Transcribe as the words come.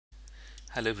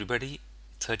Hello everybody,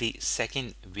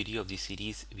 32nd video of the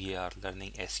series. We are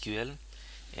learning SQL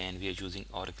and we are using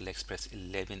Oracle Express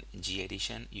 11G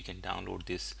edition. You can download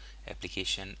this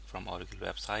application from Oracle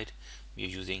website. We are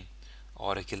using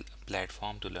Oracle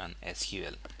platform to learn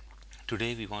SQL.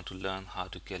 Today we want to learn how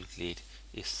to calculate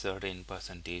a certain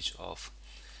percentage of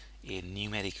a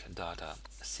numeric data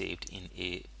saved in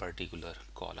a particular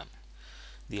column.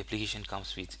 The application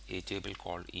comes with a table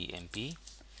called EMP.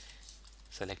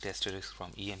 Select asterisk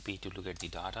from EMP to look at the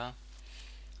data,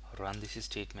 run this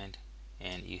statement,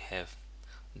 and you have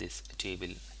this table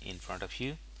in front of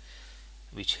you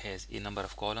which has a number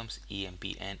of columns: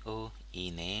 EMPNO,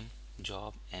 ename,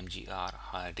 job, MGR,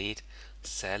 hire date,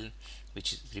 cell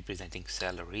which is representing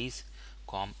salaries,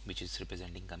 com which is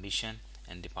representing commission,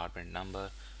 and department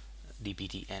number,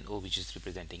 DPTNO which is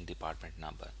representing department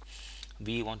number.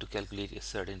 We want to calculate a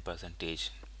certain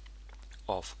percentage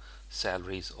of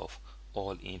salaries of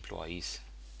all employees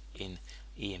in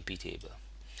EMP table.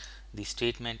 The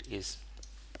statement is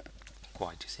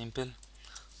quite simple.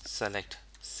 Select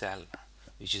cell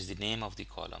which is the name of the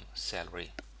column,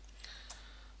 salary,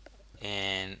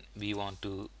 and we want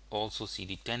to also see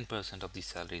the 10% of the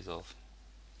salaries of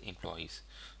employees.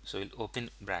 So we'll open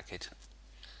bracket,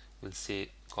 we'll say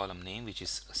column name which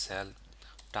is cell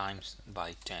times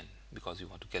by 10 because we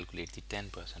want to calculate the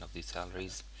 10% of the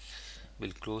salaries.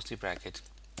 We'll close the bracket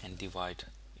and divide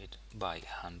it by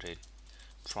 100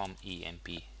 from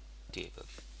EMP table.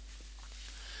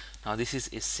 Now this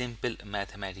is a simple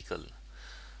mathematical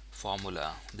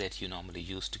formula that you normally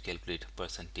use to calculate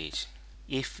percentage.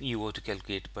 If you were to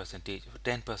calculate percentage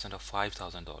 10% of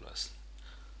 $5,000,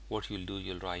 what you'll do,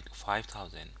 you'll write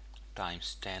 5,000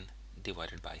 times 10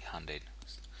 divided by 100,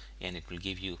 and it will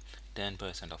give you 10%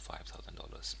 of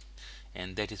 $5,000.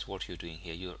 And that is what you're doing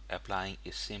here. You're applying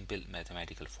a simple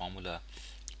mathematical formula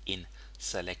in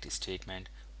select statement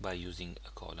by using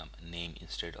a column name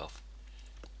instead of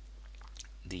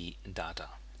the data,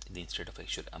 instead of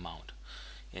actual amount,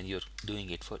 and you're doing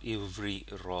it for every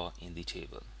row in the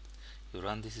table. You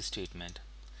run this statement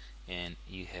and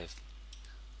you have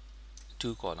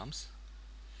two columns.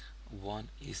 One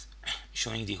is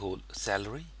showing the whole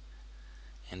salary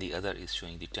and the other is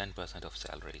showing the 10% of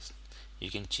salaries.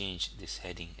 You can change this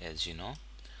heading as you know.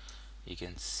 You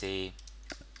can say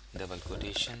double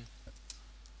quotation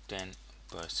 10%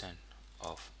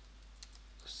 of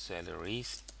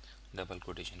salaries, double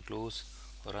quotation close.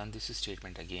 Run this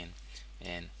statement again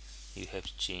and you have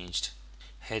changed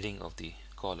heading of the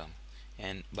column,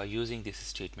 and by using this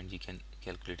statement you can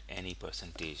calculate any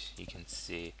percentage. You can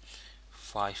say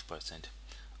 5%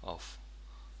 of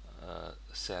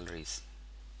salaries.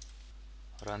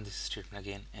 Run this statement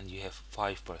again and you have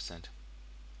 5%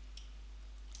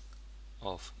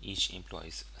 of each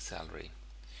employee's salary.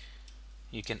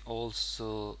 You can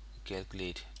also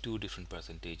calculate two different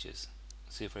percentages.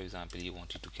 Say for example you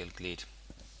wanted to calculate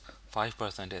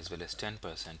 5% as well as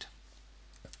 10%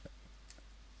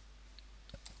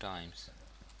 times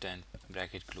 10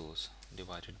 bracket close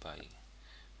divided by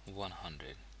 100,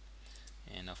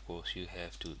 and of course you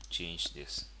have to change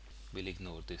this. We'll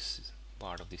ignore this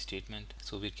part of the statement.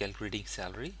 So we're calculating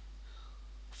salary,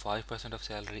 5% of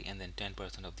salary, and then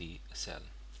 10% of the cell.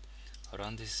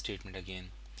 Run this statement again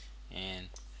and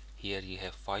here you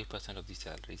have 5% of the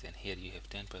salaries and here you have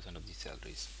 10% of the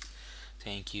salaries.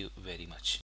 Thank you very much.